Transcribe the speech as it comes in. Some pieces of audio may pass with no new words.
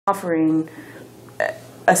offering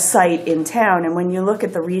a site in town, and when you look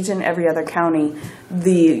at the region, every other county,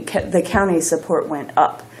 the county support went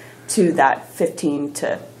up to that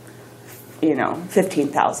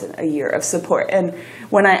 15,000 a year of support. And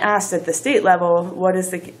when I asked at the state level, what is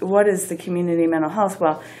the community mental health?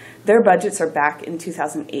 Well, their budgets are back in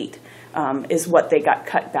 2008, is what they got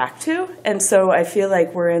cut back to. And so I feel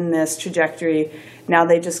like we're in this trajectory. Now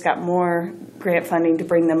they just got more grant funding to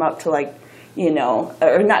bring them up to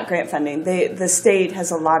or not grant funding. The state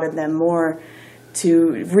has allotted them more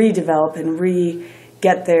to redevelop and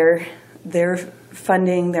get their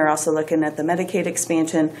funding. They're also looking at the Medicaid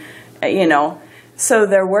expansion, So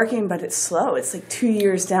they're working, but it's slow. It's like 2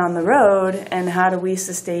 years down the road, and how do we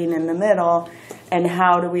sustain in the middle, and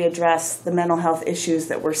how do we address the mental health issues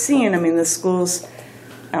that we're seeing? I mean, the schools,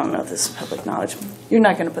 I don't know if this is public knowledge. You're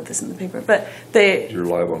not going to put this in the paper, but You're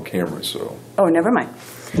live on camera, so. Oh, never mind.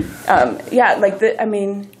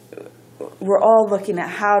 We're all looking at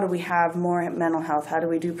how do we have more mental health, how do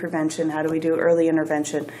we do prevention, how do we do early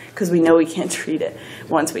intervention, because we know we can't treat it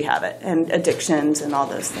once we have it, and addictions and all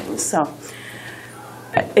those things. So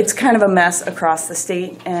it's kind of a mess across the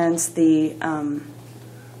state and the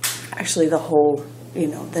whole,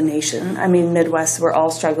 the nation. I mean, Midwest, we're all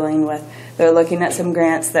struggling with. They're looking at some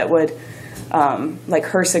grants that would, like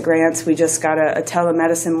HRSA grants. We just got a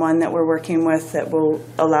telemedicine one that we're working with that will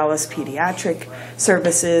allow us pediatric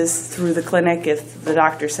services through the clinic. If the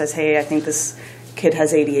doctor says, hey, I think this kid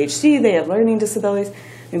has ADHD, they have learning disabilities,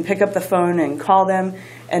 we can pick up the phone and call them,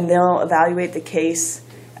 and they'll evaluate the case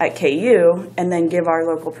at KU and then give our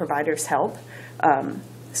local providers help.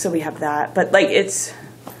 So we have that. But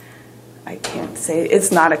I can't say,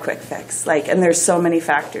 it's not a quick fix. And there's so many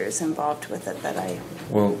factors involved with it that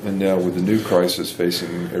Well, and now with the new crisis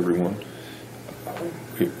facing everyone,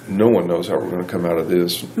 no one knows how we're going to come out of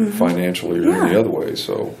this financially or any other way.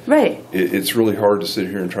 So right. It's really hard to sit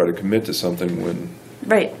here and try to commit to something when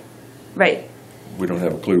right. we don't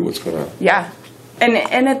have a clue what's going to. Yeah.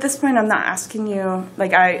 And at this point, I'm not asking you,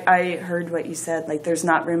 I heard what you said, there's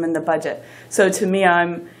not room in the budget. So to me,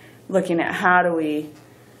 I'm looking at how do we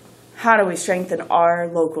strengthen our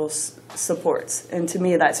local supports? And to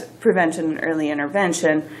me, that's prevention and early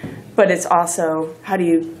intervention. But it's also, how do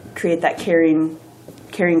you create that caring,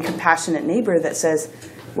 compassionate neighbor that says,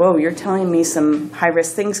 whoa, you're telling me some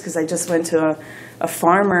high-risk things, because I just went to a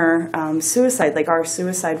farmer suicide. Our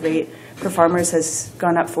suicide rate for farmers has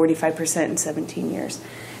gone up 45% in 17 years.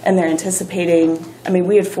 And they're anticipating,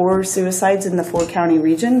 we had 4 suicides in the 4-county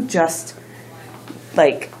region just,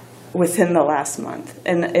 within the last month.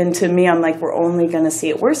 And to me, I'm we're only going to see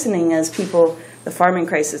it worsening as the farming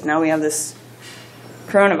crisis, now we have this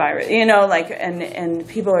coronavirus, and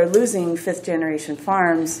people are losing 5th-generation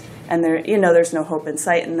farms, and there's no hope in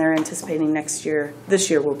sight, and they're anticipating this year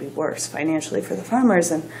will be worse financially for the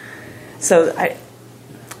farmers. And so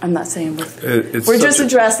I'm not saying we're just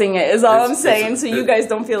addressing it, is all I'm saying, so you guys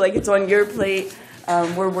don't feel like it's on your plate.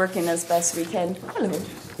 We're working as best we can. Hello.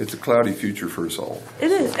 It's a cloudy future for us all. It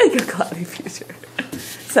is a cloudy future.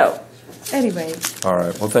 So, anyway. All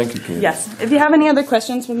right. Well, thank you, Candy. Yes. If you have any other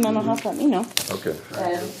questions with mental health, let me know. Okay.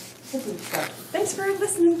 Thanks for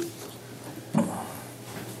listening. I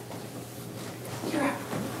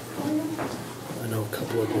know a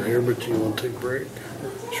couple of them are here, but you want to take a break?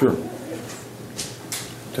 Sure.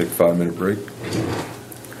 Take a 5-minute break.